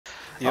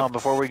Yep.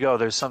 Before we go,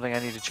 there's something I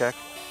need to check.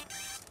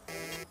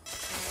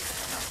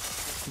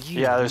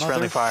 Yeah, there's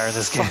friendly fire in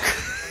this game.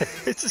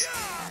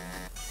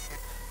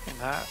 And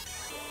that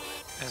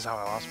is how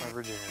I lost my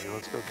virginity.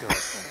 Let's go kill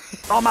it.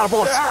 Oh, I'm out of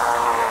bullets!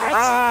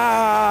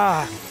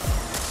 Ah!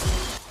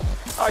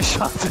 I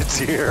shot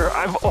the deer.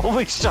 I've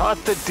only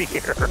shot the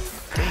deer.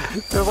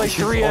 There are like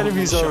 3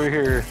 enemies over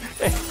here.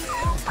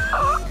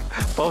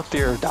 Both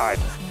deer have died.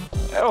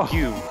 Oh.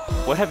 You,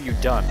 what have you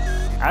done?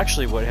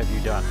 Actually, what have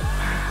you done?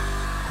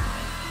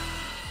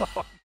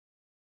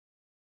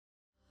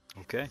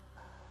 Okay.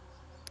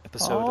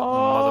 Episode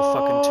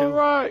motherfucking 2.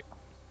 Right.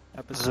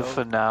 Episode. The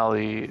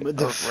finale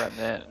of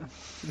Remnant.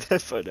 The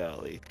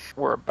finale.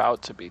 We're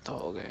about to beat the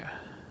whole game.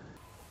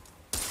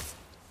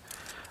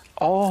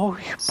 Oh,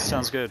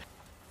 sounds good.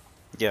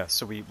 Yeah,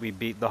 so we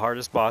beat the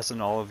hardest boss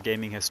in all of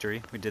gaming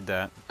history. We did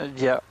that.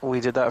 Yeah,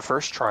 we did that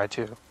first try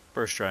too.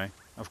 First try,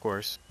 of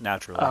course,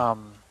 naturally.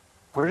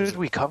 Where did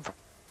we come from?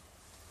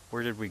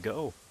 Where did we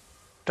go?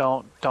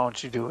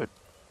 Don't you do it.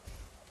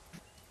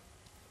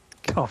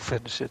 Don't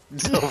finish it.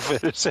 Don't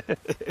finish it.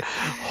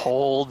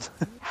 Hold.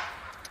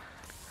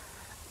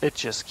 It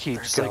just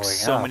keeps There's going like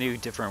so up. many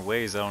different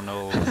ways, I don't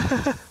know.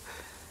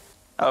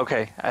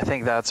 Okay, I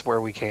think that's where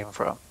we came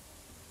from.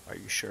 Are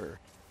you sure?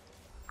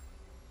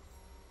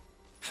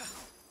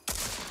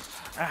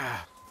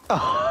 Ah.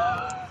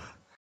 Oh.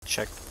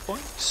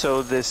 Checkpoint?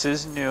 So this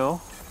is new.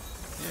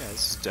 Yeah,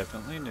 this is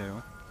definitely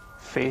new.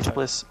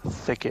 Faithless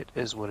THICKit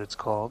is what it's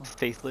called.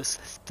 Faithless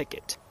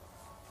THICKit.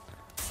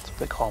 That's what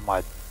they call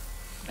my...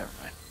 Never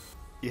mind.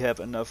 You have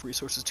enough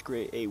resources to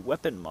create a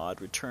weapon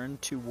mod. Return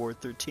to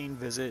Ward 13.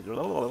 Visit...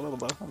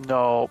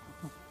 No.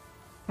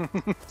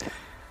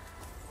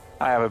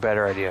 I have a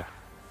better idea.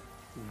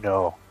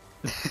 No.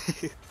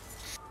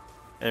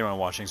 Anyone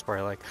watching is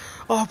probably like,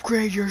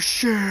 upgrade your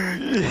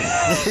shit!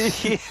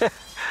 Yeah.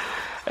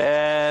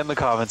 And the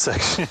comment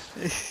section.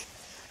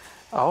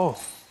 Oh.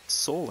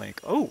 Soul Link.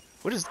 Oh,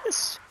 what is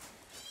this?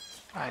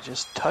 I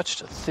just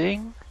touched a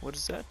thing. What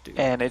does that do?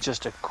 And it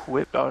just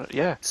equipped. Oh,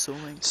 yeah. Soul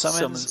Link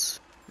Summons.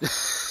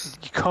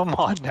 Come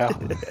on now.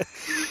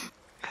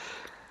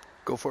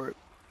 Go for it.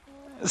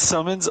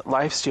 Summons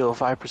lifesteal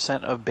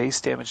 5% of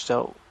base damage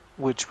dealt,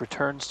 which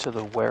returns to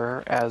the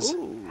wearer as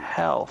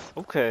health.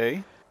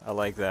 Okay. I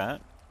like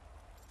that.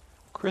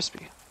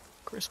 Crispy.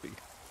 Crispy.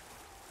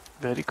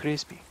 Very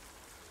crispy.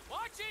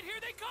 Watch it, here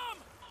they come!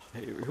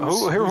 Hey,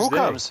 Who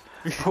comes?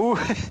 Who?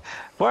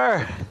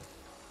 Where?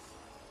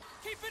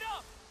 Keep it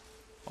up!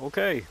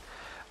 Okay.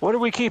 What are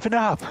we keeping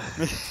up?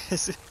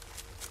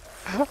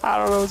 I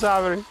don't know what's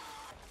happening.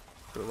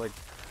 They're like,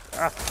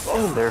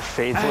 they're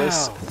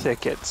faithless Ow.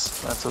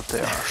 thickets. That's what they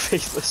are.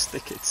 Faithless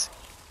thickets.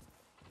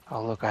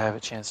 Oh look, I have a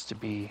chance to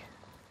be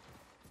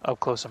up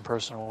close and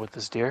personal with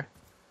this deer.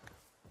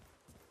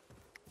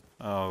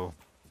 Oh.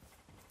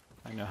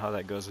 I know how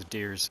that goes with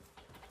deers.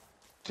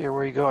 Deer,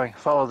 where are you going?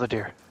 Follow the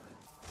deer.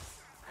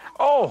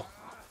 Oh!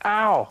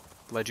 Ow!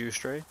 Led you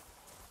astray?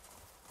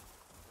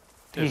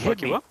 He Did it hit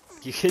fuck me. you up?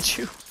 He hit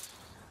you?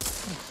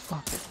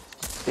 Fucking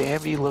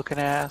Bambi looking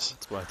ass.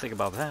 That's what I think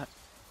about that.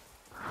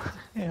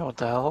 Yeah, what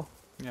the hell?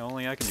 Yeah,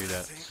 only I can do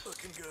that.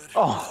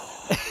 Oh!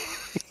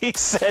 He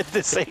said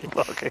this ain't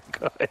looking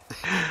good.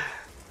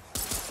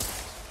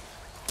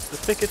 The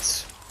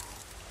thickets.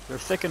 They're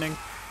thickening.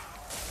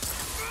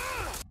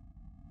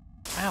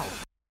 Ow.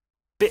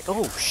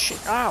 Oh, shit.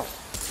 Ow.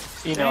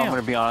 You know, I'm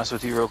gonna be honest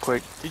with you real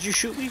quick. Did you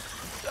shoot me?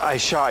 I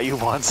shot you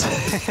once.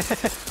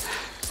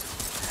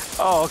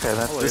 Oh, okay,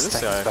 that's Oh, this this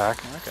thing's guy.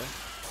 back. Okay.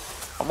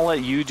 I'm gonna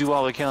let you do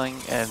all the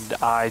killing, and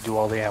I do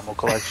all the ammo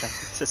collection.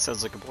 This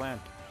sounds like a plan.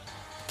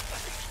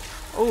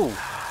 Oh.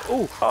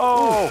 Oh.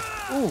 Oh!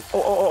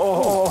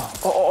 Oh.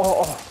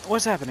 Oh!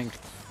 What's happening?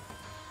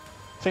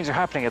 Things are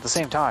happening at the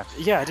same time.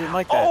 Yeah, I didn't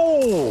like that.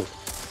 Oh!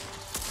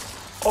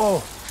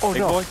 Oh! Oh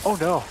Big no! boy? Oh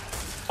no!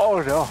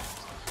 Oh no!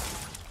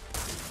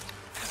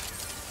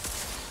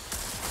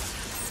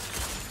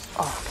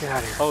 Oh, get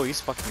out of here! Oh,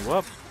 he's fucking you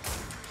up.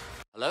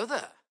 Hello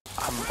there.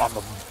 I'm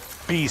a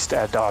beast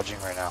at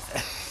dodging right now.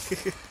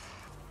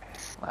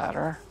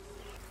 Ladder.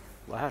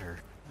 Ladder.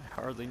 I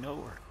hardly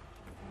know her.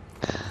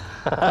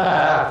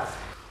 God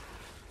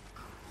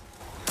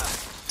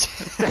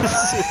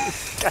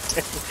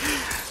damn.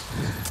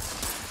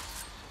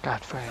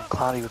 God, fucking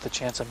cloudy with a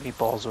chance of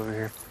meatballs over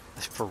here.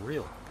 For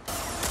real.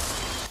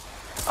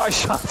 I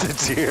shot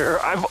the deer.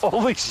 I've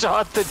only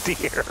shot the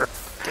deer.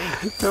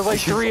 There are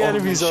like You've 3 only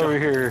enemies shot- over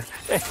here.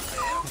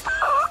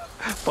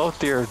 Both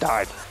deer have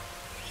died.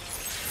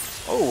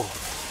 Oh.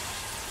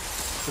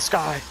 The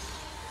sky.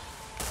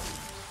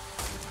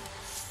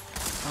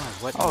 Oh,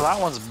 what? Oh, that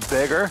one's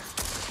bigger.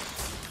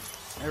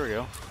 There we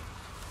go.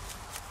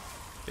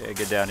 Yeah,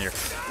 get down here.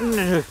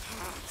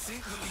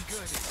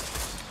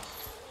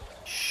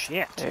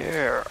 Shit.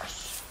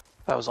 Yes.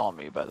 That was all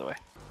me, by the way.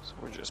 So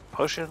we're just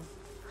pushing.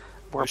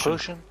 We're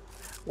pushing.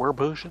 We're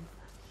pushing.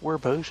 We're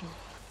pushing.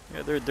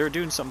 Yeah, they're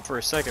doing something for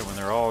a second when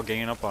they're all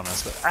ganging up on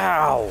us. But,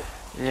 ow!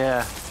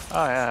 Yeah.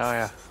 Oh yeah. Oh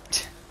yeah.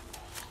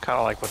 Kind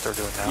of like what they're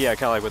doing now. Yeah,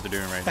 kind of like what they're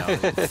doing right now.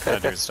 They're kind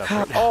of doing stuff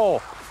right now.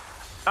 Oh!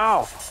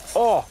 Ow!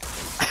 Oh!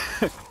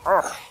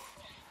 Oh!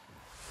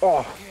 Oh!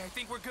 Okay, I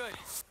think we're good.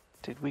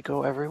 Did we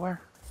go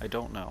everywhere? I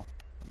don't know.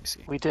 Let me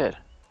see. We did.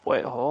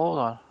 Wait, hold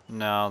on.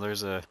 No,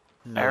 there's a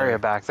Area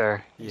back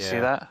there. You see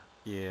Yeah. that?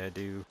 Yeah, I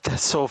do.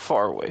 That's so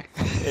far away.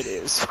 It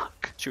is.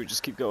 Should we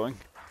just keep going?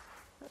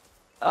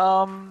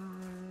 All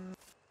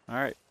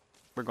Alright.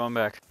 We're going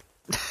back.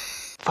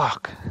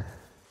 fuck.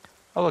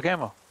 Oh, look,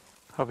 ammo.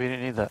 Hope you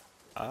didn't need that.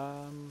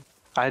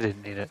 I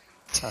didn't need it.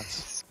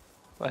 That's,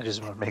 I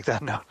just want to make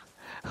that note.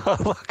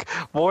 Look,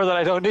 more than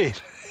I don't need.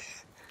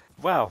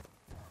 Wow.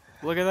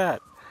 Look at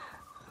that.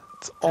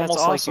 It's almost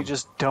awesome. like you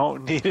just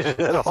don't need it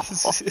at all.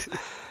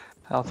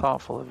 How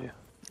thoughtful of you.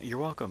 You're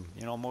welcome.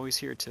 You know, I'm always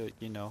here to,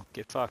 you know,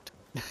 get fucked.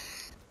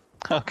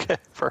 Okay,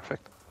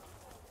 perfect.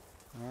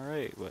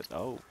 Alright, what?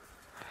 Oh.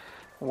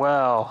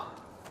 Well.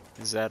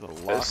 Is that a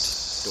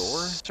locked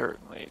door?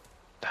 Certainly.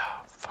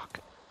 Oh, fuck.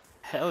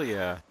 Hell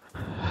yeah.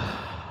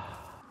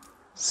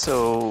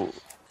 So,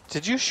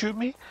 did you shoot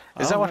me?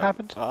 Is that what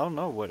happened? I don't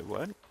know. What?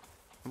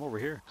 I'm over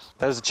here.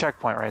 There's a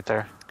checkpoint right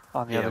there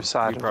on the other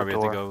side of the door. We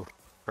probably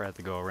have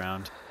to go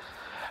around.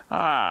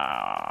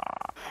 Ha.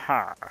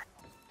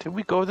 Did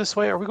we go this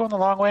way? Are we going the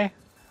long way?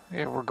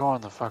 Yeah, we're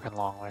going the fucking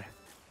long way.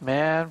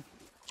 Man,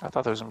 I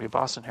thought there was going to be a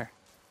boss in here.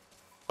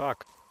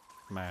 Fuck,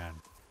 man.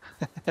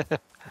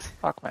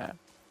 Fuck, man.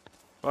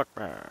 Fuck,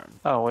 man.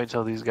 Oh, wait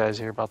till these guys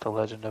hear about the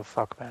legend of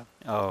Fuck, man.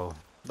 Oh,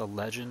 the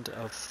legend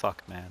of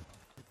Fuck, man.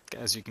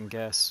 As you can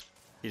guess,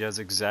 he does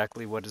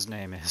exactly what his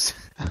name is.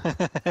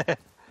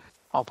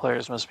 All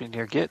players must be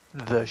near. Get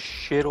the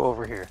shit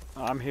over here.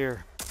 I'm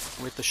here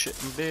with the shit,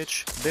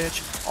 bitch.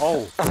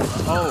 Oh,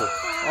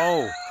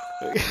 oh.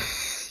 You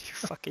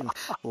fucking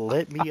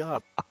lit me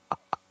up.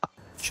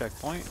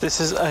 Checkpoint. This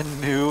is a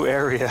new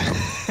area.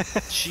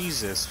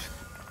 Jesus.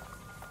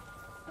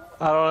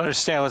 I don't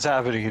understand what's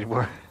happening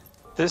anymore.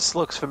 This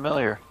looks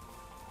familiar.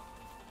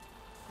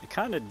 It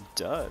kind of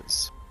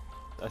does.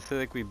 I feel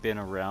like we've been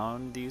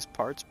around these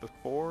parts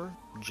before,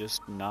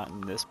 just not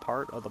in this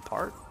part of the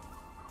park.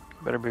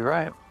 Better be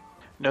right.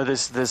 No,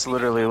 this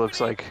literally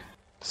looks like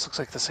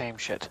the same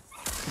shit.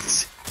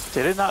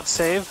 Did it not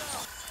save?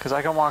 Because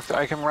I can walk,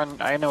 I can run,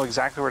 I know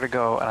exactly where to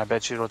go, and I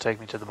bet you it'll take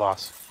me to the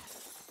boss.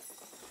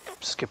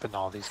 I'm skipping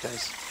all these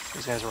guys.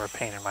 These guys were a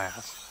pain in my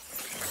ass.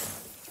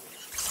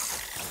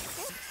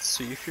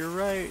 See if you're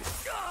right.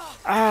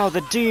 Ow,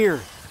 the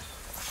deer!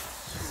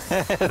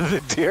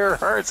 The deer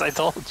hurts, I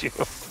told you.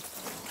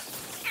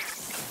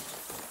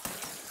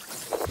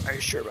 Are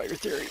you sure about your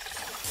theory?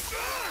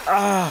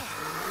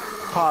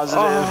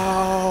 Positive.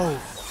 Oh!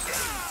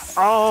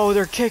 Oh,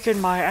 they're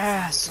kicking my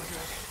ass!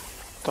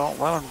 Don't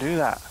let them do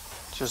that.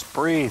 Just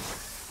breathe.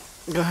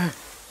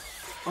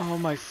 Oh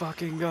my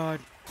fucking god.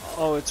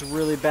 Oh, it's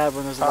really bad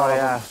when there's a lot of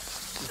them.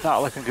 It's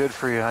not looking good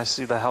for you. I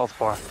see the health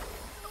bar.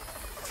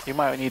 You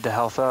might need to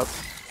health up.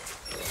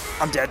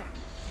 I'm dead.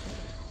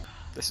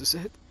 This is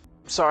it?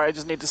 Sorry, I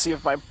just need to see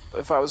if I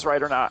was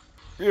right or not.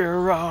 You're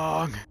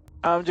wrong.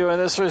 I'm doing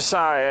this for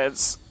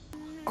science.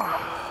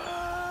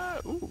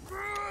 Ooh.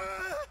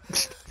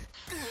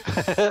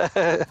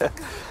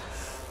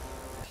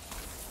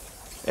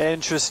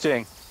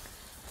 Interesting.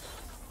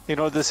 You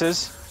know what this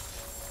is?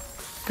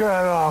 Get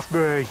off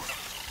me.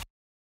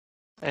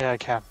 Yeah, I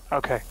can.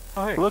 Okay.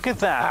 Oh, hey. Look at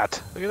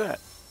that. Look at that.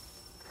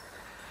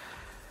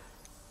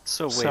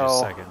 So wait a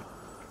second.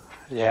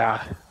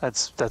 Yeah,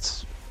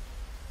 that's.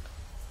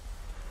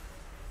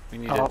 We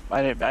need Oh, to.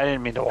 I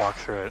didn't mean to walk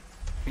through it.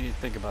 We need to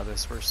think about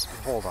this first.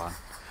 Hold on.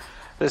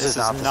 This is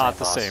not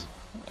the same.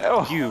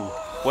 Oh. You.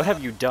 What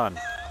have you done?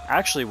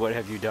 Actually, what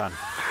have you done?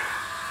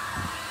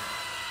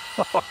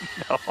 Oh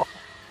no.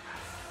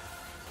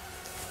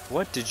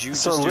 What did you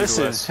So just do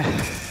listen. to us? I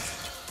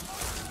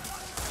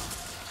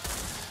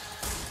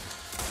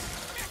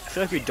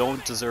feel like we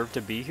don't deserve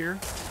to be here.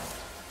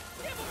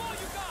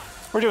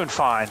 We're doing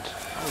fine.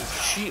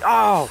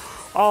 Oh,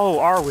 oh,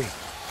 are we?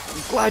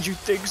 I'm glad you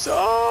think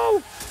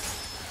so.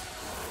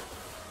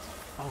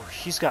 Oh,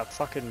 he's got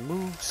fucking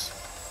moves.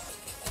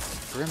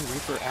 Grim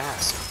Reaper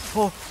ass.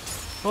 Oh,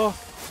 oh,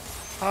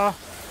 ah.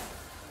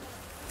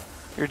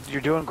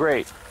 You're doing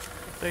great.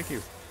 Thank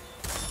you.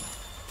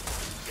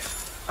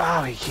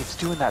 Oh, he keeps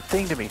doing that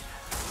thing to me.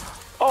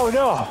 Oh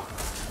no!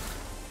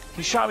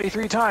 He shot me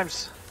 3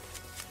 times.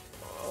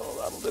 Oh,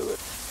 that'll do it.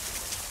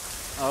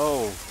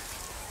 Oh.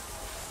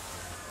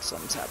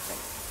 Something's happening.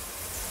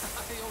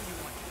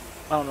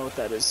 I don't know what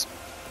that is.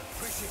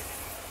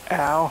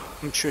 Ow.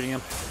 I'm shooting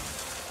him.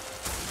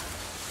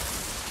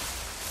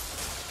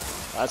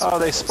 That's Oh, what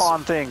they that is.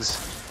 spawn things.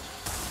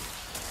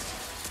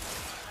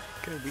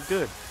 Good, we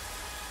good.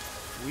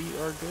 We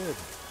are good.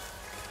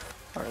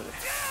 Are they?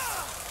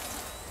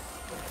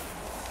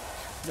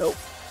 Nope.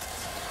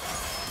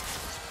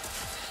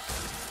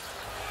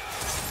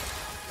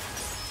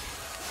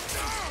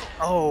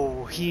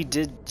 Oh, he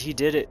did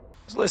it.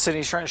 Listen,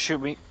 he's trying to shoot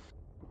me.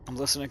 I'm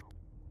listening.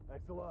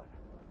 Thanks a lot.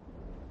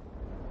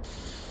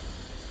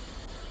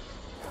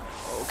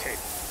 Okay.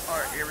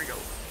 Alright, here we go.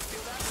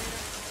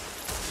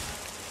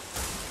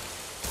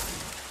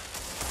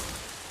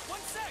 One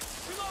sec,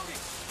 reloading.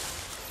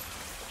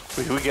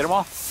 Wait, did we get them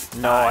all?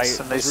 No, Nice.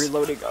 I was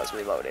reloading.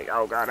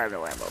 Oh god, I have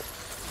no ammo.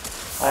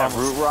 I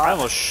I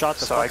almost shot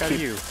the fuck out of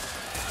you.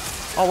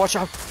 Oh, watch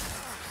out!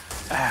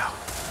 Ow.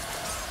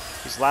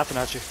 He's laughing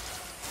at you.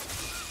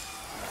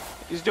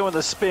 He's doing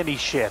the spinny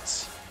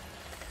shits.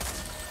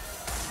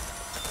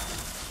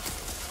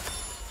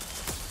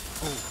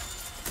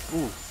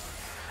 Ooh.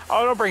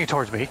 Oh, don't bring it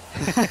towards me.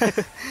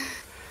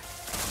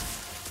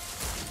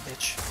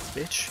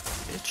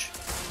 Bitch.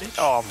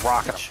 Oh, I'm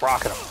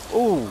rocking him.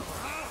 Ooh.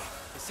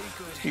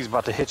 He's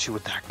about to hit you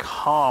with that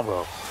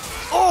combo.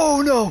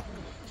 Oh no!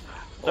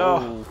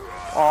 No.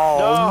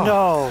 Oh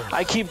no!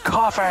 I keep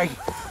coughing,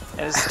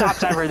 and it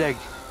stops everything.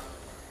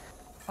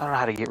 I don't know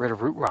how to get rid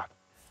of root rot.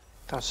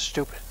 That was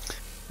stupid.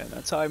 And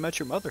that's how I met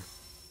your mother.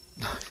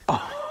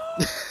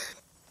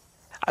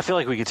 I feel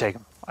like we could take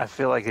him. I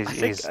feel like I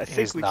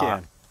think we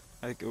not.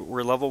 can.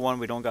 We're level 1,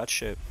 we don't got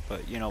shit,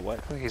 but you know what?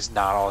 I think he's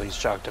not all he's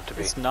chucked up to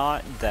be. It's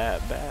not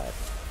that bad.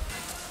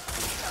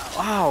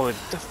 Wow,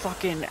 the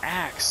fucking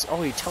axe.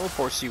 Oh, he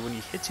teleports you when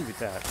he hits you with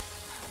that.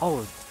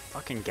 Oh,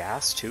 fucking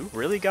gas too?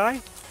 Really,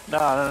 guy? No.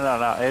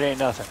 It ain't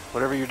nothing.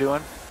 Whatever you're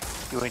doing,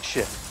 you ain't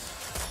shit.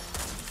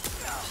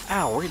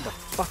 Ow, we're in the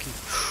fucking...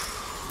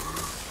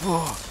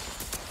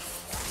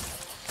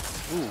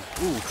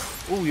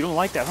 Ooh, you don't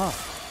like that, huh?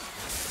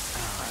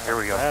 Here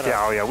we go.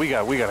 Yeah, oh yeah, we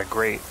got a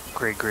great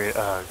grip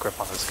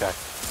on this guy.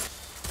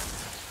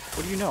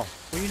 What do you know?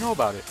 What do you know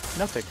about it?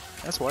 Nothing.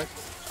 That's what.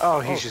 Oh,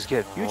 he's just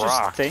getting You rocked.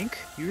 just think?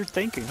 You're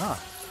thinking, huh?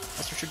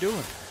 That's what you're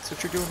doing. That's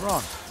what you're doing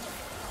wrong.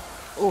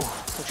 Oh,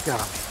 what you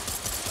got on me?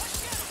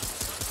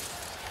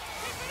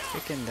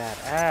 Kicking that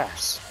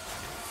ass.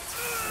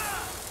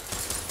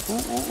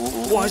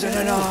 Ooh. Wasn't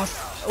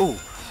enough. Ooh.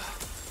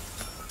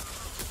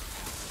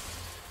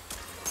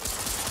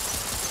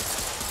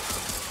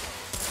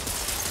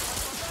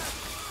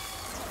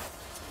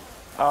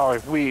 Oh,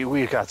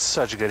 we got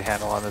such a good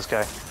handle on this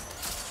guy.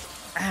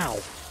 Ow.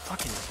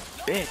 Fucking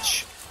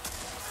bitch.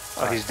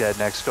 Oh, he's dead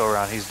next go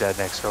around. Forgot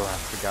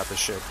this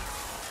shit.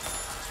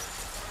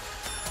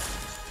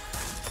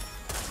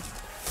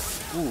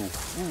 Ooh,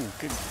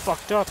 getting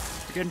fucked up.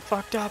 You're getting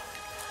fucked up.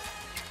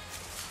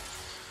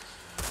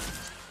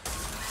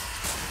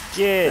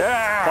 Get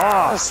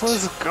Yes, fucked.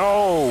 let's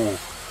go.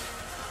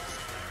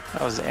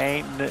 That was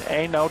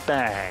ain't no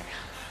thing.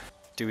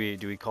 Do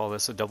we call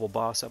this a double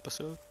boss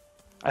episode?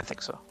 I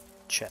think so.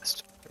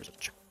 Chest. There's a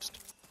chest.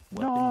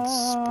 Weapon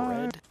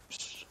spread.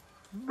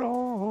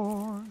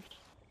 No.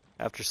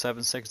 After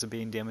 7 seconds of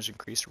being damaged,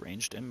 increased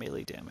ranged and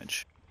melee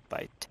damage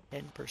by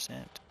 10%.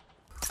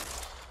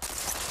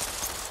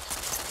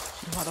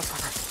 You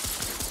motherfucker.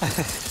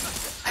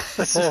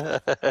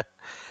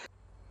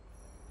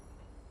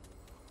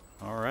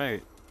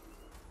 Alright.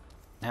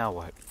 Now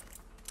what?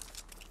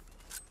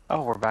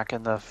 Oh, we're back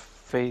in the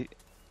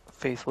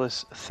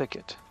faithless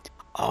thicket.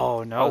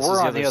 Oh no, Oh, this we're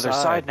is on the other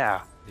side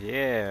now.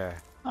 Yeah.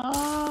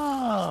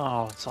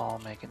 Oh, it's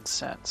all making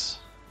sense.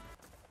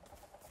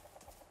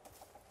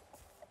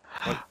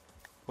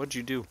 What'd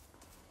you do?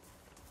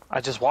 I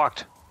just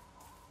walked.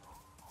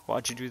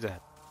 Why'd you do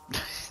that?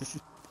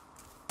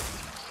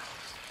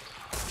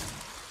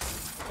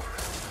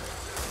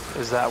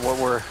 Is that what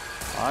we're...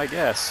 I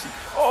guess.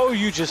 Oh,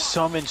 you just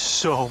summoned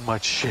so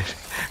much shit.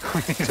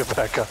 We need to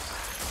back up.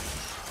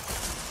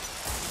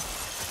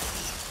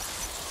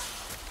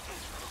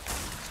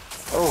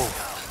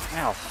 Oh.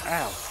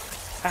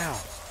 Ow.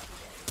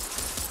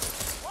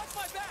 Watch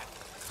my back.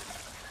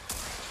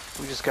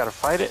 We just gotta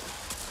fight it.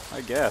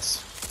 I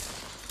guess.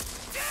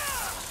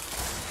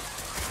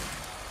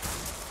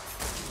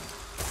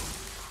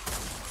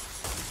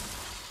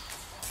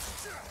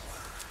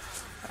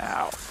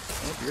 Ow.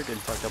 Oh, you're getting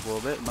fucked up a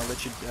little bit. I'm gonna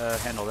let you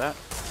handle that.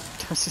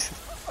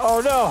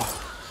 Oh no!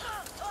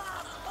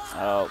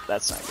 Oh,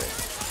 that's not good.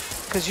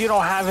 Because you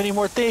don't have any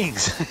more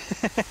things.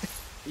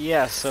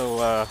 Yeah,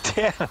 so,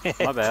 Damn it.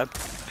 my bad.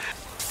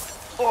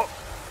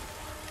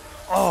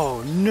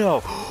 Oh no!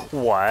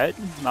 What?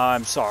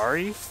 I'm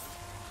sorry.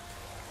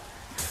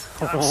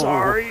 I'm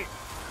sorry.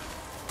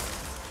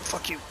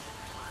 Fuck you.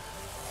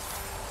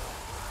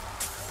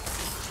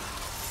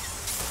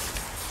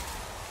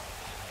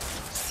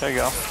 There you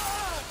go.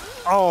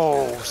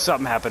 Oh,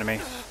 something happened to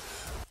me.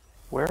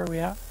 Where are we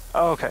at?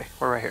 Oh, okay.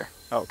 We're right here.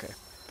 Okay,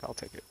 I'll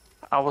take it.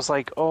 I was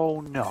like,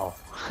 oh no.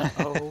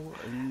 Oh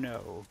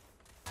no.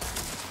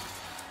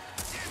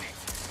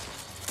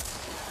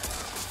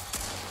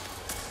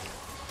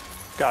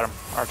 Got him.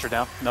 Archer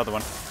down. Another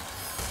one.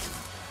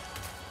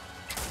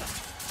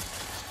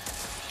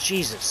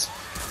 Jesus.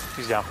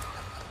 He's down.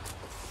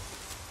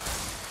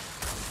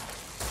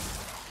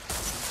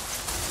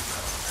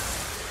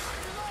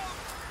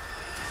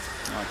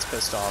 Oh, it's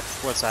pissed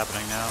off. What's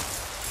happening now?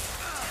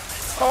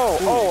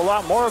 Oh, a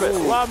lot more of it. A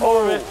lot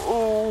more of it.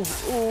 Ooh.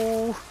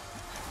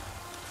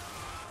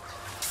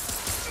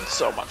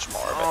 So much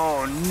more of it.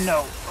 Oh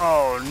no.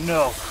 Oh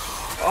no.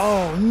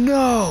 Oh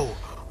no.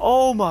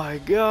 Oh my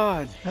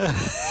god.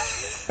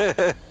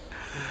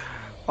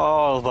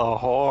 Oh, the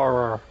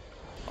horror.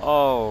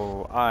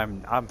 Oh,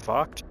 I'm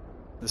fucked.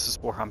 This is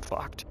where I'm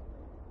fucked.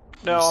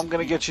 No, I'm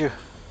gonna get you.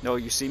 No,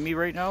 you see me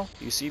right now?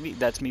 You see me?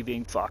 That's me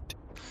being fucked.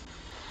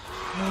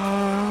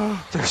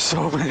 There's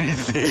so many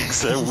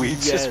things that we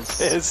Yes. just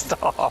pissed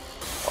off.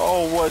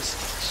 Oh, what's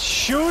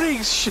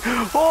shooting?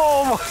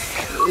 Oh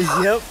my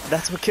god. Yep,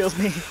 that's what kills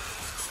me.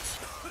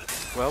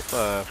 Well,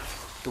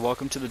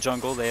 welcome to the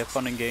jungle. They have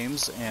fun and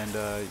games, and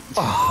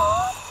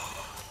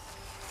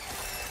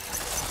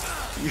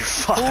you're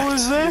fucked. Who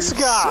is this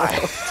You're guy?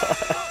 so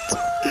fucked.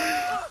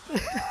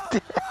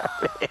 Damn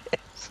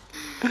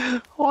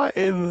it. What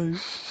in the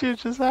shit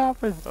just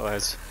happened? Oh,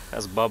 that's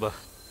Bubba.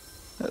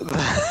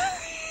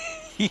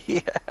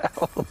 Yeah,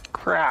 holy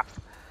crap.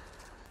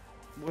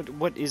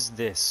 What is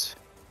this?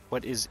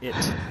 What is it?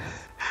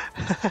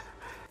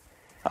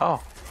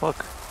 Oh,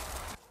 look.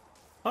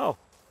 Oh.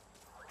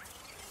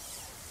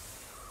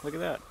 Look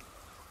at that.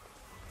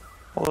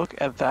 Look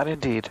at that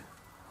indeed.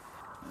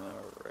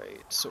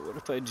 Alright, so what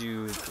if I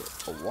do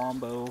a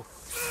wombo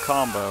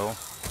combo?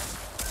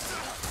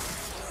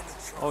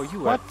 Oh, you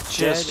What are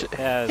just dead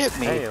as hit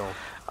me? hell.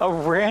 A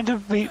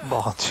random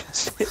meatball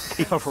just hit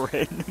me. A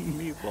random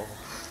meatball.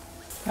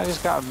 I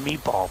just got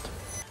meatballed.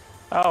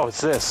 Oh,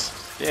 it's this.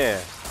 Yeah.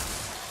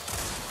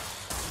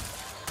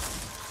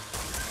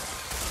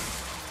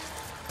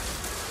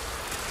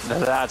 No,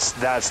 that's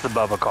the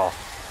Bubba call,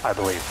 I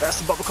believe. That's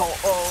the Bubba call.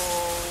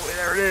 Oh,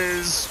 there it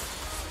is.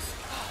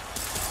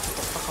 Get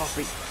the fuck off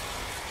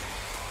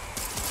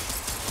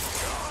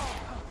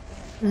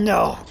me.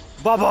 No.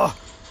 Bubba.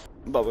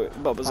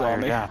 Bubba's Oh, on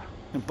you're me. down.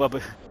 And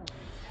Bubba,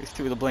 he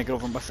threw the blanket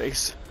over my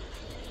face.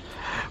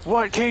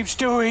 What keeps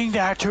doing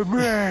that to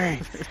me?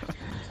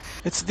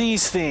 It's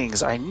these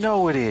things. I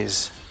know it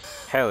is.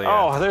 Hell yeah.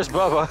 Oh, there's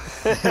Bubba.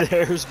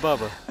 There's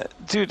Bubba.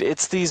 Dude,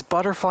 it's these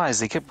butterflies.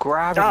 They kept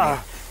grabbing me.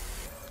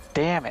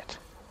 Damn it.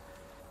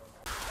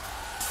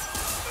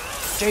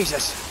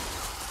 Jesus.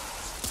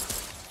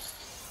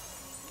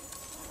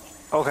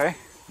 Okay.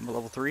 I'm a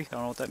level 3. I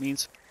don't know what that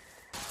means.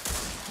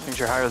 Means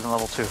you're higher than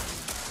level 2.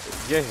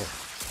 Yeah.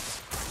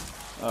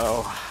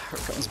 Oh, here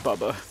comes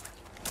Bubba.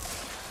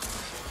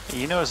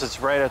 You notice it's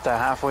right at the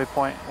halfway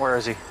point. Where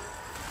is he?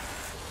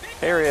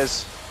 There he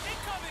is.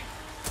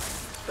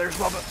 There's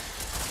Bubba.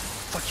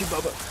 Fuck you,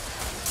 Bubba.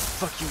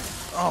 Fuck you.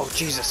 Oh,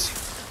 Jesus.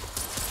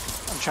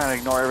 I'm trying to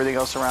ignore everything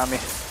else around me.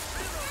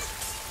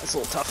 That's a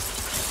little tough.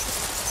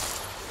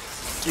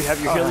 Do you have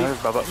your Oh, healing? there's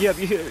Bubba. Yeah,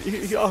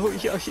 oh,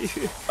 yeah.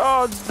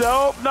 Oh,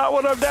 no, not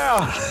when I'm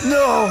down.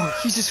 No!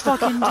 He just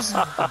fucking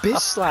bitch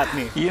slapped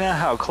me. You know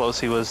how close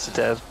he was to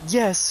death?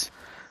 Yes.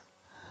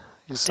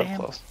 He's so Damn.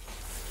 close.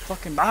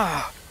 Fucking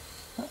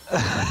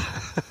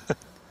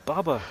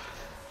Bubba.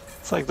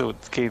 It's like the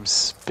game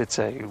spits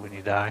at you when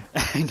you die.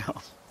 I know.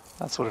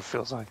 That's what it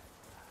feels like.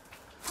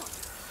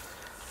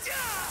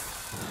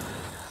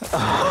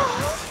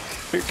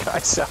 Your guy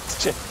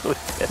sounds genuinely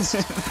pissed.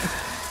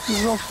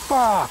 He's like,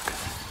 fuck.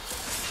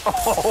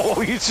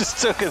 Oh, you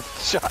just took a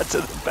shot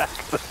to the back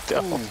of the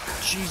dome. Ooh,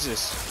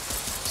 Jesus.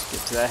 Let's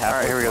get to that halfway.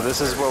 Alright, here we go. point.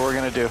 This is what we're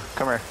gonna do.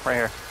 Come here, right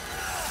here.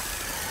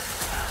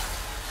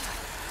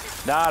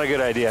 Not a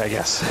good idea, I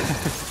guess.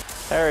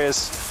 There he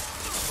is.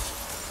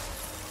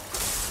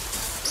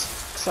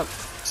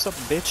 What's up,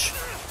 bitch?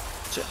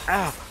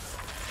 Ow.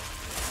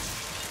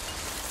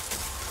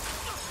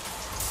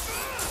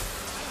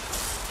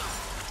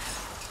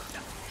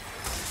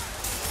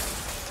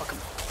 Fuck him.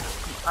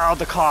 Oh,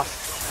 the cough.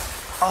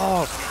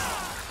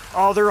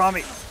 Oh, they're on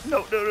me.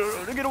 No,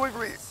 get away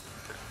from me.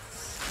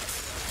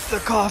 The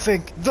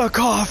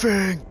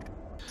coughing.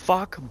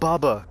 Fuck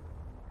Bubba.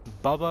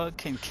 Bubba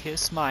can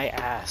kiss my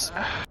ass.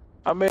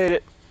 I made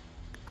it.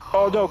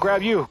 Oh no,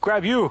 grab you.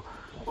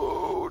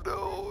 Oh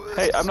no.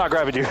 Hey, I'm not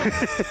grabbing you.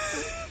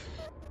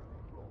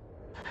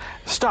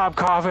 Stop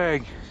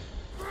coughing.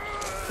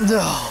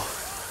 No.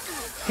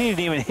 He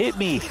didn't even hit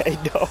me. I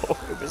know.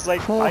 It was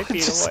like 5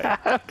 feet just away.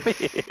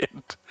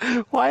 happened?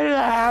 Why did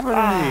that happen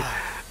to me?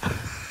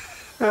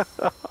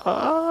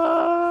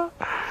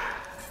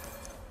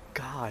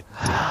 God.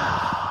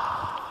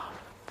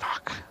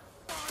 Fuck.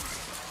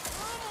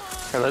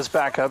 Here, let's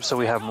back up so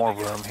we have more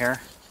room here.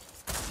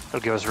 It'll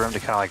give us room to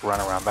kind of like run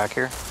around back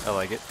here. I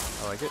like it.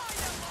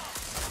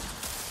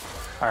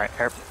 All right,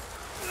 here.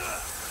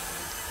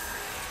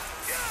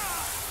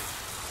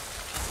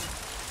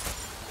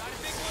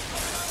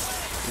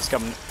 He's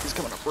coming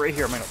up right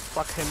here. I'm gonna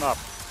fuck him up.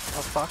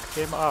 I'll fuck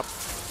him up.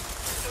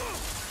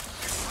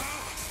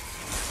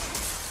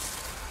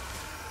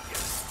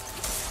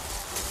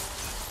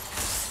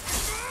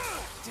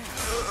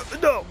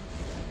 No!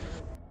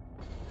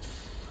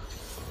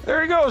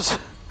 There he goes.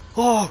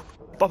 Oh!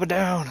 Bubba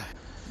down!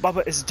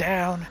 Bubba is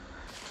down!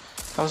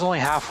 I was only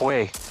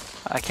halfway.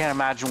 I can't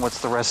imagine what's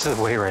the rest of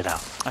the way right now.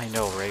 I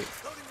know, right?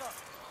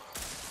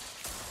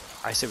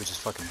 I say we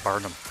just fucking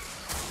burn him.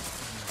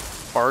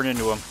 Burn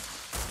into him.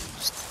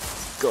 Just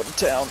go to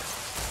town.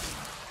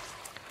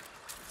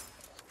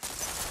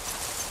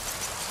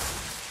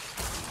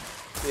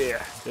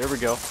 Yeah, there we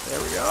go.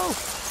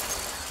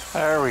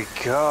 There we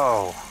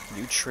go.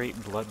 New trait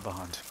blood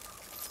bond.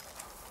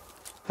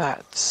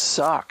 That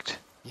sucked.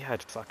 Yeah,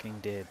 it fucking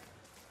did.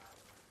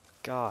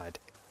 God.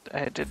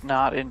 I did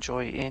not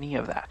enjoy any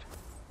of that.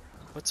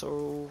 What's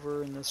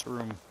over in this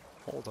room?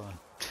 Hold on.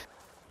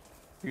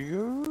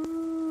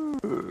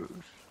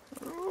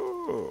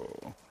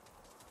 Oh.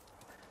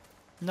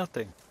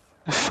 Nothing.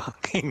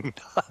 Fucking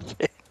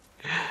nothing.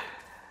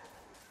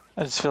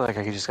 I just feel like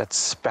I just got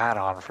spat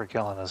on for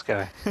killing this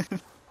guy.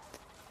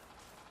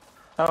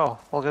 Oh,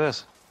 look at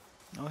this.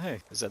 Oh, hey,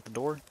 is that the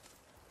door?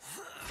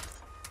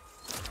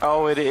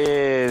 Oh, it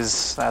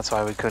is. That's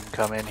why we couldn't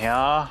come in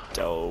here.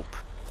 Dope.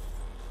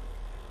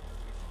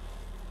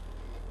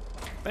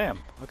 Bam.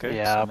 Okay,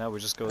 Yeah, so now we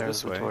just go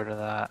there's this way. the door to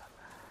that.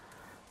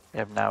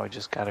 Yep, now we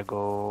just gotta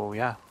go,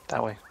 yeah,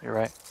 that way. You're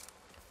right.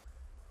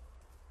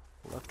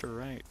 Left or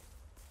right?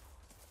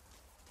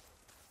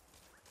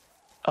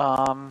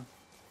 I'm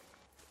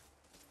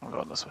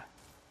going this way.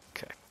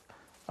 Okay,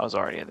 I was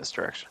already in this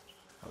direction.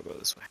 I'll go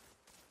this way.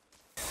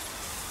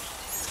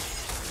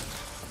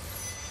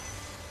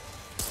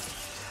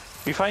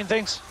 You find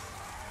things?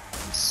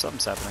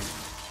 Something's happening.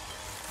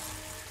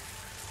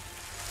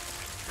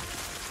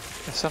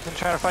 Is something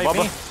trying to fight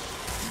Bubba. me?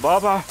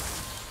 Bubba!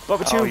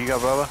 Bubba 2! Oh, you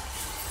got Bubba?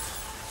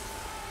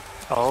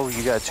 Oh,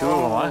 you got two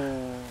of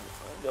them,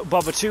 huh?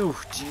 Bubba 2!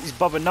 Jeez,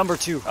 Bubba number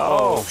 2!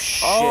 Oh,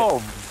 shit! Oh,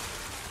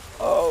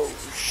 Oh,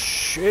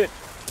 shit!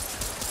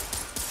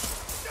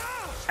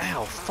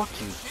 Ow, fuck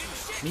you.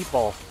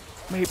 Meatball.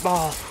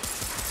 Meatball!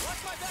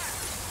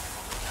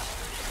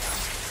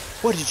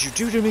 What did you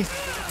do to me?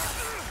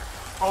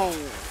 Oh,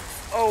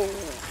 oh,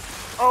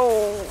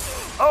 oh,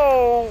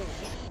 oh!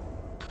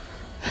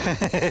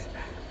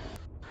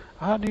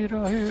 I need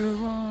a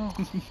hero.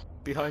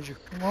 Behind you.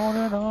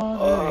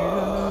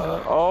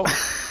 Oh.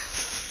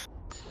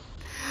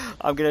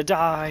 I'm gonna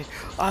die.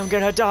 I'm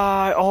gonna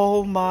die.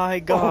 Oh my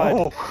god.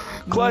 Oh.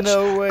 Clutch.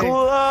 No way.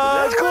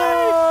 Clutch.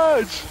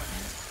 Clutch.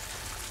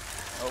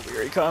 Oh,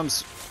 here he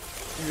comes.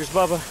 Here's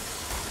Bubba.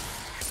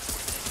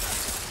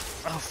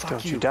 Oh, fuck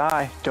Don't you. you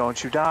die.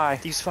 Don't you die.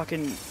 These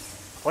fucking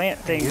plant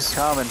things. He's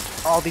coming.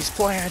 All these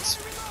plants.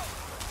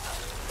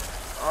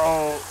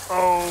 Oh,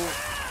 oh.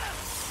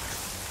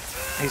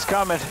 He's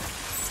coming.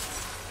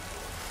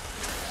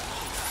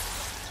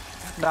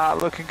 Not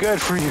looking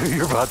good for you.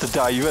 You're about to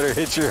die. You better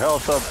hit your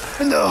health up.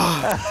 No.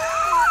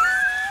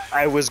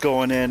 I was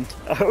going in.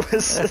 I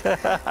was.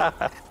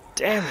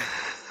 Damn it.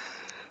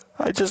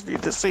 I just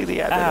need to see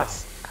the end of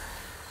this.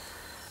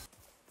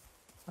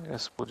 I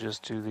guess we'll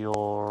just do the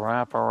old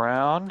wrap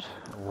around.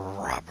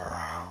 Wrap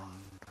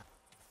around.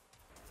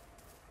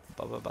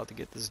 Bubba about to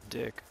get this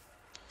dick.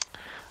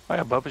 Oh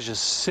yeah, Bubba's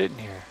just sitting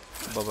here.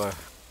 Bubba, I'm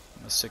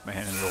gonna stick my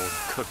hand in the old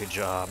cookie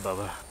jar,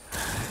 Bubba.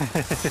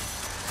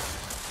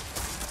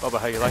 Bubba,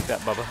 how you like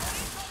that, Bubba?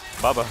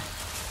 Bubba.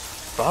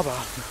 Bubba.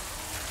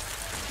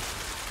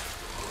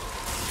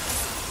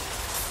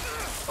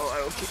 Oh,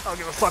 I'll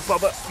give a fuck,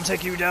 Bubba. I'm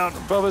taking you down.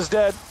 Bubba's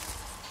dead.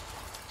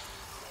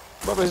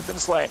 Bubba's been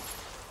slain.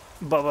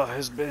 Bubba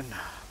has been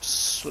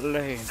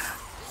slain.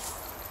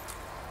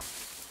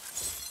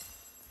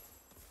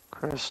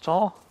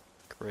 Crystal.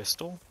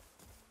 Crystal?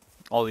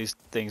 All these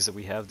things that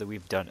we have that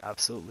we've done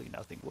absolutely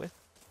nothing with.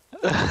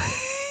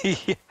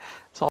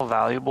 It's all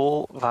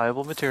valuable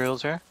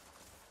materials here.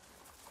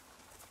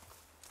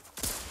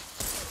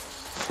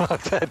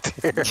 Fuck that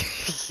deer.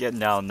 Yeah,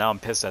 now I'm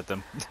pissed at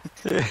them.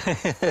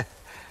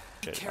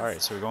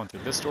 Alright, so we're going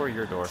through this door,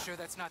 your door. Sure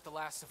that's not the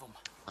last of them.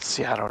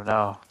 See, I don't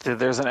know.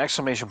 There's an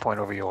exclamation point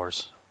over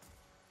yours.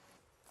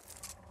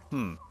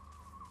 Hmm.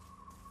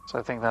 So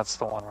I think that's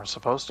the one we're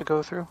supposed to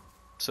go through.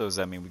 So does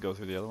that mean we go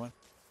through the other one?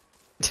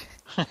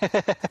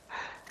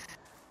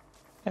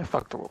 Yeah,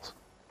 fuck the rules.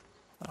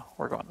 No,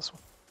 we're going this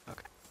one.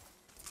 Okay.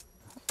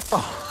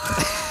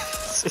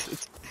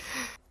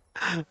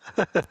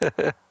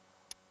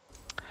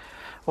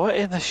 What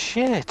in the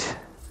shit?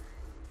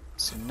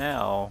 So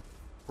now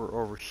we're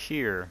over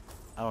here.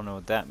 I don't know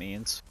what that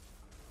means.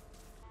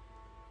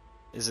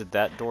 Is it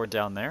that door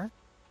down there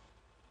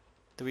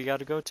that we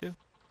gotta go to?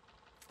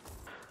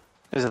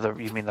 Is it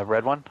you mean the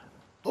red one?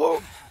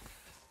 Oh!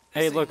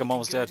 Hey, look, I'm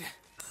almost dead.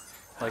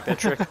 Like that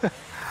trick?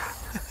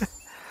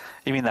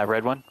 You mean that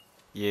red one?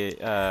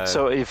 Yeah.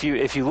 So if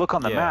you look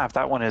on the yeah. map,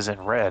 that one is in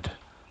red.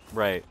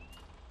 Right.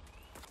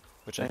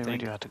 Which Maybe I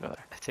think we do have to go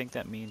there. I think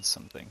that means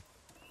something.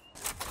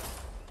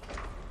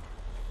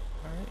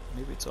 Alright,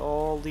 maybe it's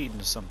all leading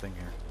to something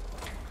here.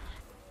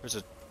 There's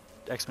an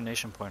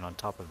exclamation point on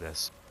top of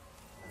this.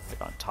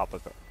 Like on top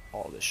of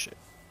all this shit.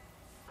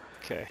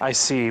 Okay. I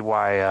see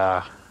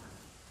why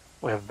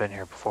we haven't been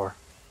here before.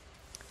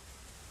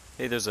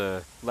 Hey, there's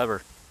a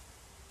lever.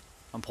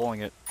 I'm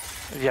pulling it.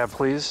 Yeah,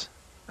 please.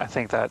 I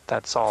think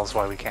that solves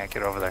why we can't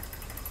get over there.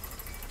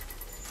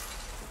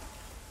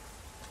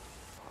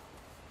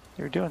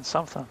 You're doing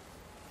something.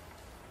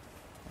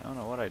 I don't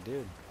know what I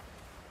did.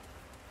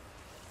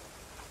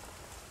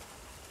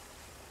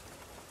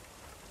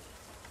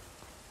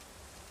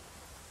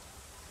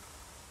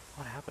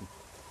 What happened?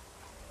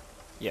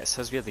 Yeah, it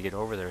says we have to get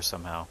over there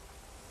somehow.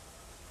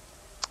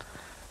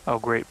 Oh,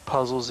 great.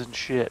 Puzzles and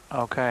shit.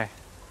 Okay.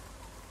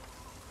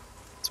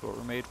 That's what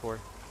we're made for.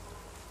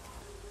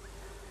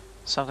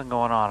 something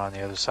going on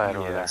the other side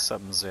over there.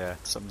 Something's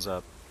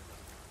up.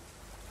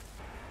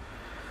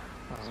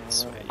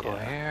 This way, Go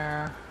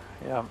here.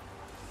 Yep.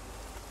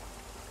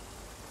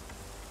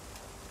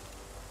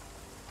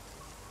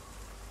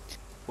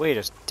 Wait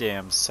a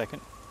damn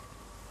second.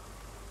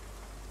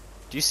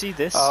 Do you see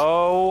this?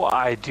 Oh,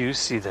 I do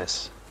see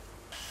this.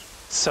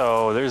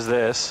 So there's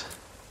this.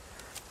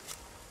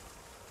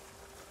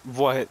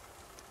 What?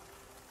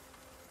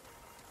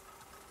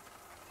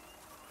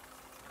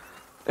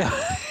 The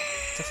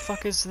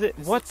fuck is this?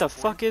 What the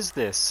fuck is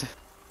this?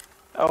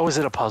 Oh, is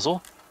it a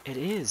puzzle? It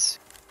is.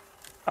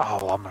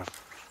 Oh,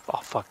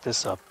 I'll fuck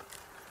this up.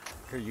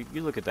 Here,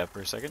 you look at that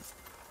for a second.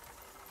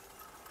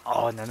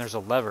 Oh, and then there's a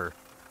lever.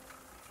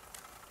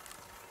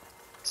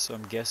 So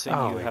I'm guessing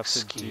you have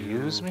to do...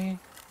 Excuse me?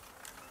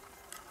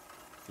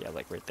 Yeah,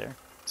 like right there.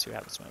 See what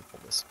happens when I pull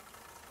this.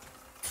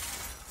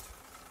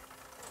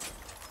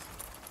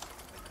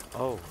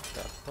 Oh,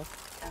 the fuck?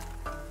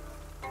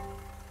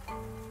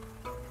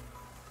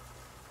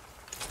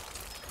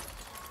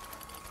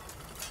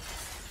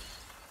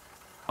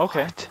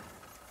 Okay. What?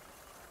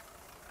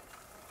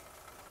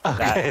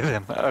 Okay,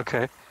 then.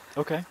 Okay.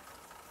 Okay.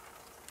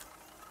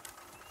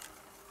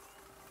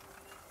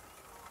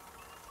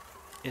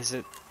 Is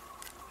it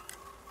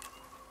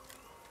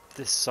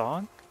this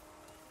song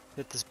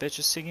that this bitch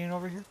is singing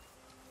over here?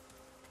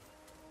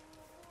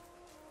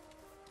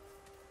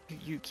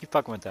 You keep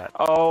fucking with that.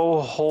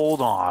 Oh,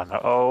 hold on.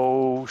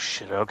 Oh,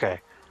 shit. Okay.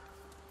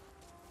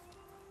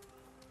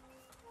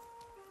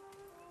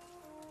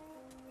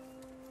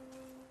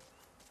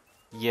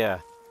 Yeah.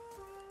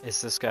 It's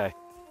this guy.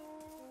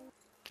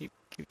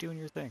 Keep doing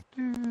your thing.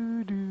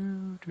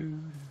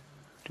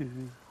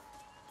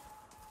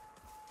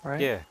 Right?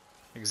 Yeah,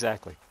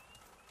 exactly.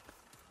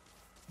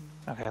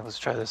 Okay, let's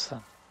try this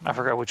then. I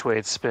forgot which way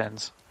it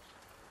spins.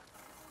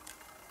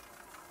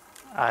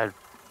 I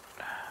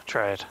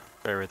try it.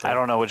 Right there. I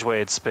don't know which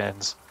way it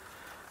spins.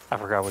 I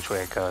forgot which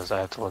way it goes. I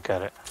have to look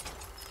at it.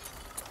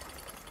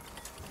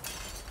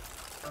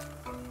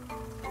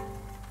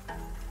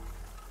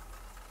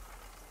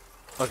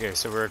 Okay,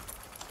 so we're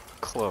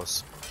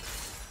close.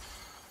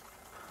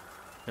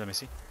 Here, let me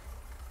see.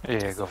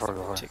 Yeah, go for it,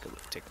 go for it. Take a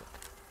look, take a look.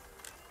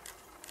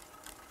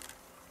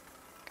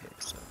 Okay,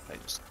 so I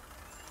just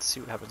see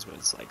what happens when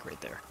it's like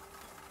right there.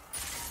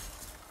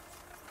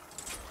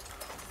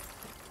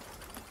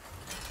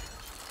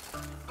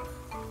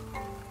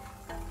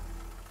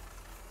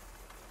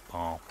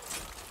 Oh.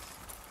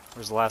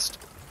 Where's the last?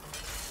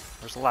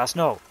 Where's the last?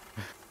 No.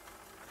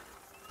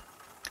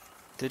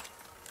 Did...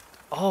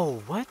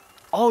 Oh, what?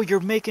 Oh, you're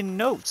making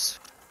notes.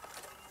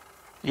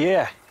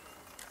 Yeah.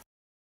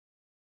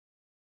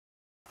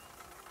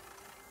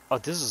 Oh,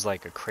 this is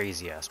like a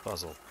crazy ass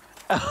puzzle.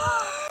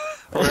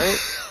 Right?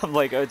 I'm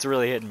like, it's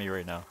really hitting me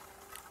right now.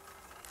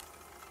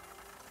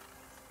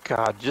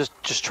 God,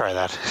 just try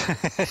that.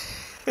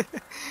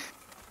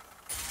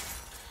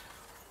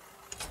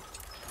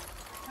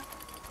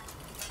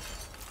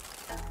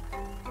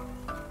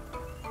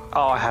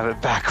 Oh, I have it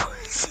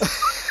backwards.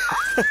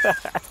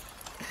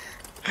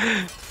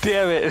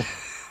 Damn it.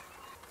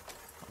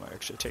 I'm gonna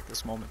actually take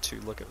this moment to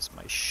look at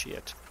my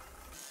shit.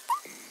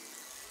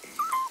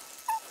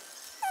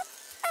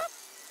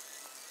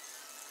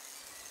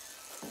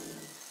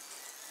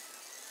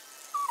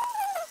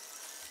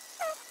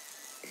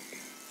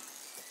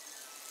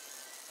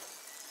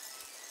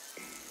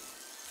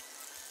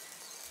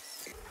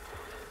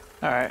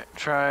 Alright,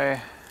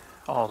 try...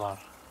 Hold on.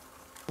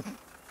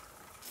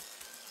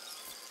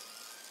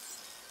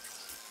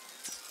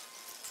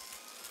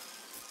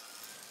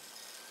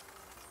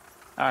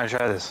 Alright,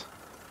 try this.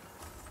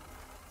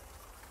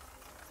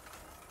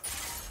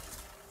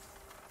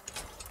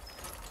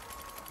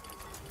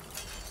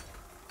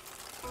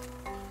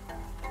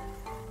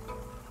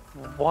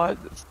 What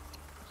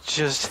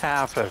just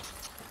happened?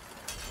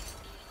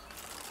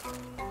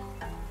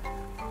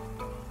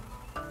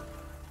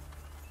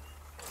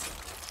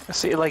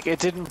 See, like, it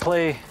didn't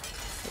play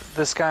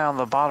this guy on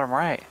the bottom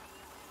right.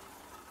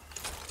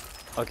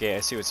 Okay, I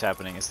see what's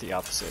happening. It's the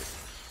opposite.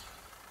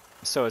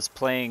 So it's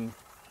playing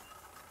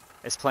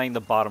the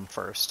bottom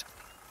first.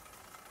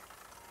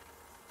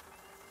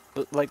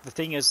 But like the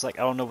thing is, like,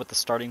 I don't know what the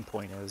starting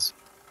point is.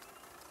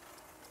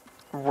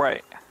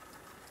 Right.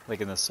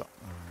 Like in this song.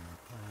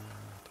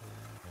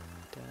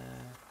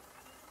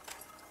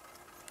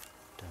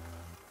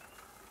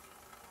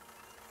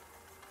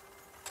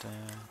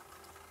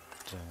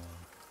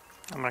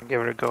 I'm gonna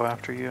give it a go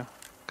after you,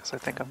 because I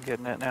think I'm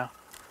getting it now.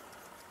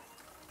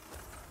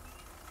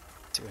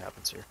 See what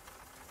happens here.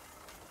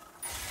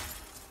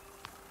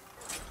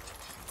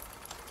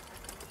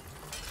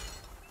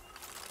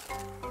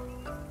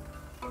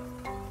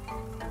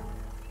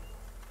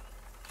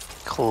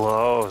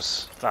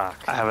 Close.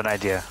 Fuck. I have an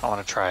idea. I want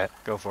to try it.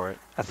 Go for it.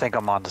 I think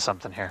I'm onto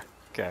something here.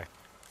 Okay.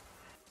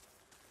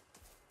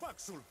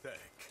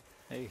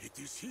 Hey, It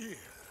is here.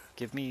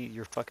 give me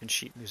your fucking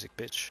sheet music,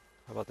 bitch.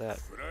 How about that?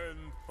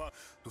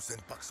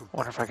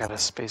 Wonder if I gotta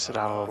space it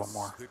out a little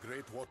more.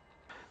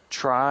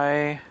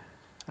 Try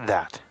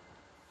that.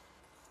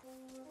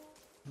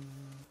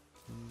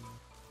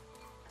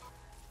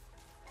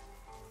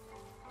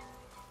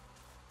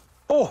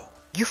 Oh!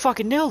 You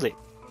fucking nailed it!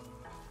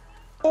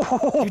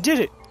 Oh! You did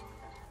it!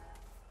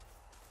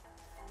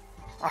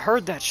 I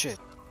heard that shit.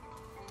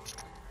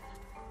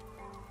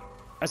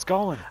 It's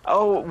going.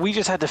 Oh, we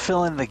just had to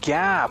fill in the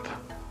gap.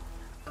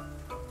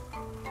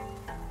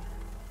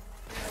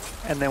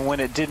 And then when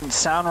it didn't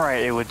sound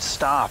right, it would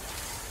stop.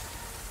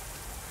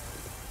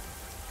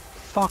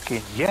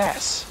 Fucking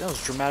yes. That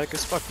was dramatic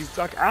as fuck. You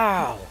fuck.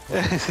 Ow!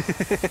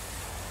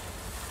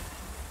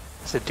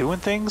 Is it doing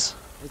things?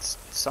 It's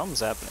something's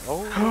happening.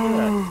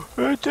 Oh,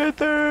 look at It did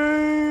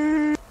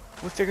things!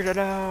 that. We figured it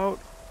out.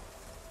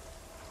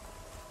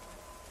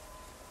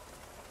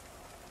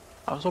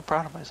 I'm so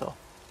proud of myself.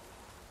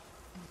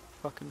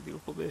 Fucking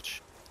beautiful bitch.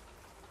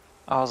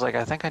 I was like,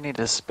 I think I need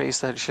to space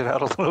that shit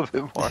out a little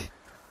bit more.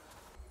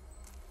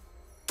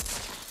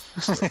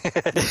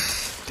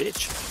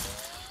 Bitch.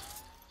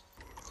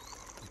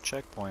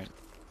 Checkpoint.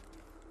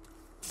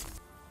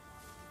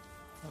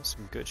 That was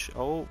some good shit.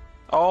 Oh.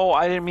 Oh,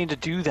 I didn't mean to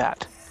do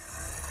that.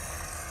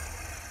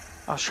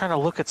 I was trying to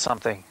look at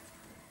something.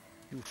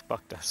 You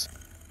fucked us.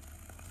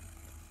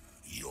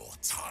 Your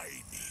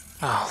timing.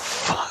 Oh,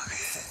 fuck.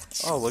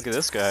 Oh, look at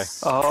this guy.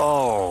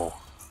 Oh.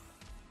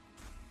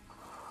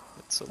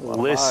 That's a lot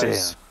Listen. of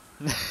eyes.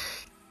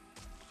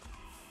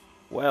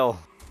 Well,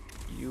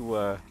 you,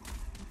 I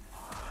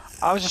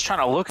was just trying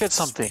to look at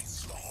something.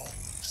 Long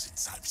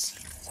since I've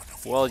seen one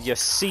of well, you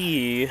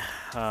see,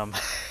 But then,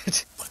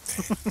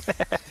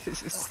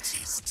 what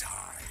is time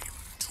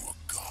to a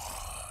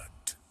god?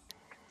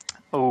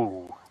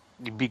 Oh,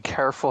 you be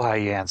careful how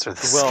you answer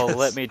this. well, 'cause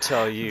let me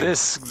tell you.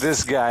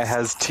 This guy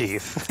has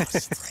teeth.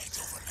 Spread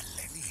over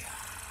millennia.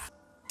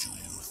 Do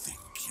you think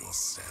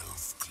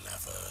yourself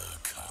clever,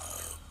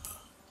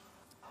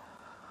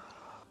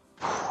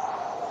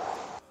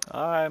 cub?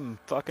 I'm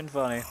fucking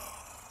funny.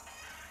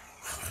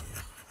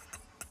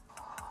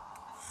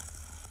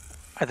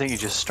 I think you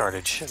just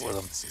started shit with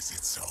him. Is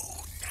its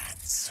own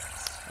answer.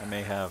 I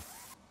may have.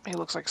 He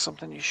looks like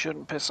something you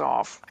shouldn't piss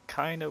off. I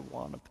kind of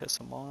want to piss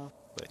him off,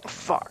 but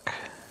Fuck.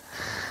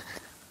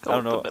 I don't Go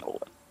with know. the middle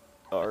one.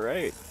 All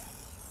right.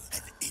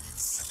 An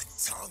insolent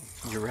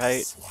tongue. You're right.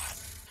 This one.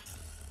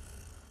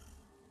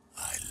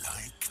 I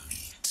like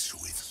meat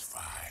with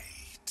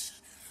fight.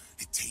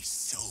 It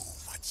tastes so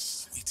much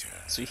sweeter.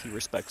 See, he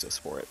respects us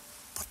for it.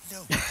 But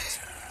no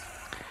matter.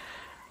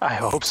 I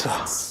hope so.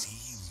 Seem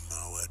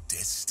our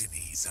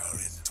destinies are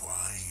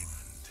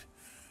entwined.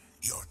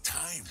 Your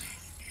timing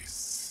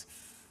is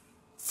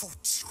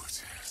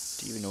fortuitous.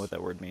 Do you even know what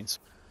that word means?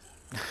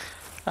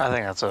 I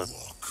think that's a...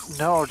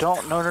 No,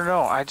 don't.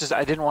 No. I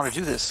didn't want to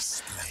do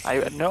this.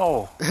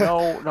 No.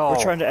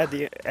 We're trying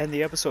to end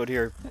the episode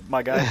here,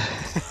 my guy.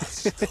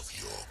 Most of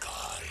your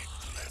kind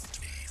left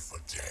me for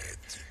dead.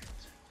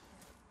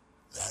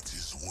 That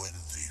is when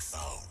they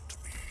found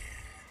me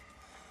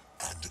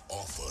and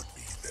offered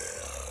me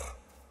their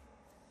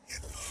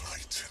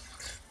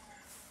enlightenment.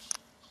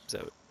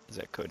 Is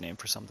that code name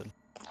for something?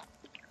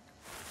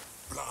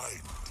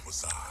 Blind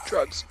was I.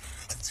 Drugs.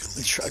 Until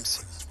they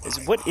Drugs. opened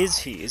my What is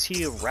he? Is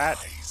he a rat?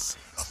 eyes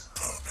of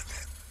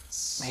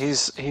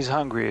permanence. He's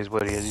hungry is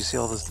what he is. You see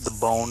all this, the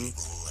bone?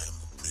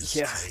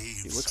 Yeah,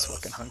 he looks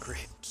fucking hungry.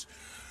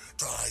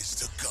 Tries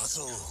to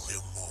guzzle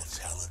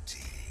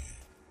immortality.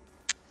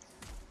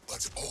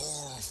 But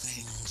all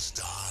things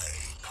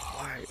die.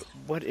 Why?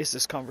 What is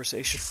this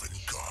conversation?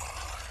 Different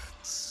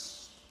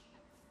gods.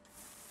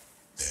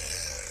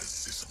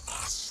 Theirs is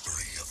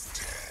mastery of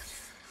death.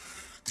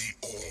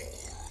 The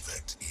all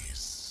that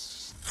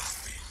is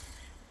nothing.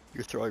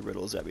 You're throwing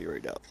riddles at me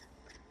right now.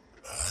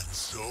 And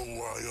so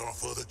I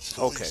offer the choice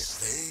Okay.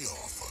 they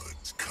offered.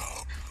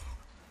 Come.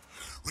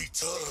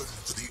 Return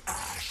to the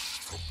ash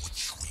from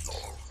which we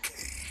all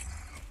came.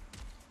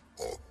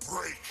 Or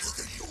break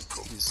the yoke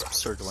of He's balance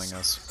circling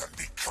us. and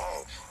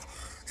become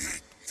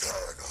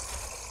eternal.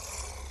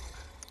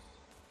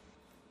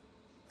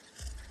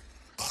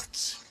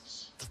 But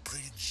the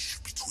bridge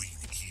between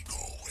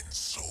ego and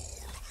soul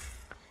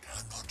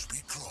cannot be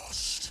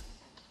crossed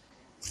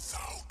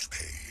without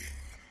paying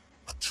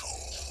a toll.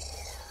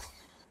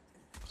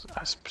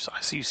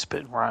 I see you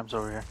spitting rhymes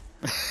over here.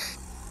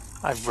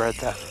 I've read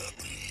that. Here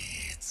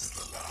bleeds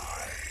the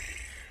lie.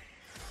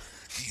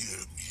 Here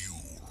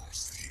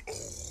mules the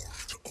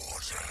old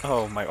order.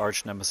 Oh, my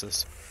arch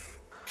nemesis.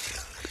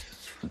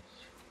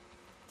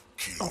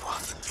 Kill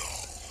the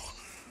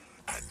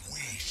dough, and we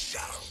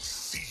shall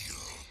seal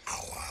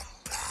our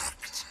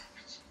pact.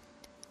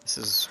 This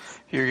is.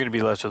 You're gonna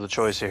be left with a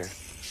choice here.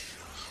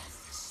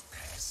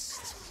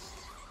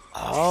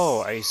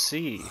 Oh, I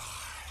see.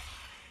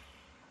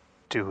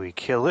 Do we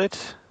kill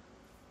it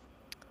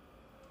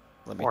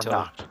Let me or tell.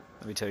 not?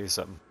 Let me tell you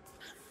something.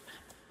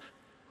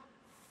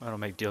 I don't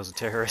make deals with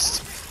terrorists.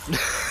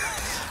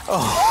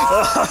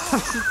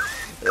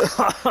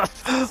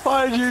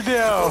 Why'd you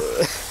know?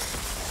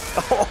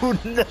 Oh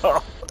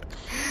no!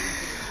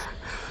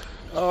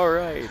 All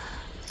right.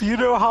 You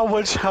know how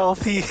much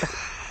health he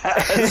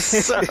has,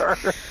 sir.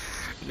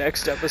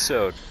 Next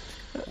episode,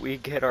 We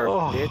get our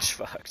bitch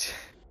fucked.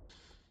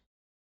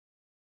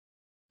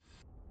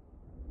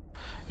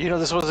 You know,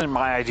 this wasn't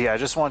my idea. I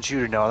just want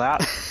you to know that.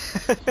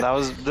 That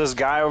was this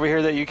guy over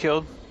here that you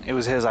killed. It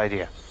was his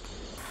idea.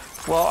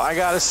 Well, I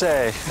gotta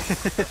say,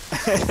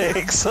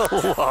 thanks a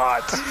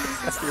lot.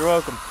 You're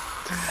welcome.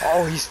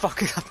 Oh, he's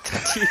fucking up the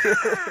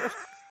tier.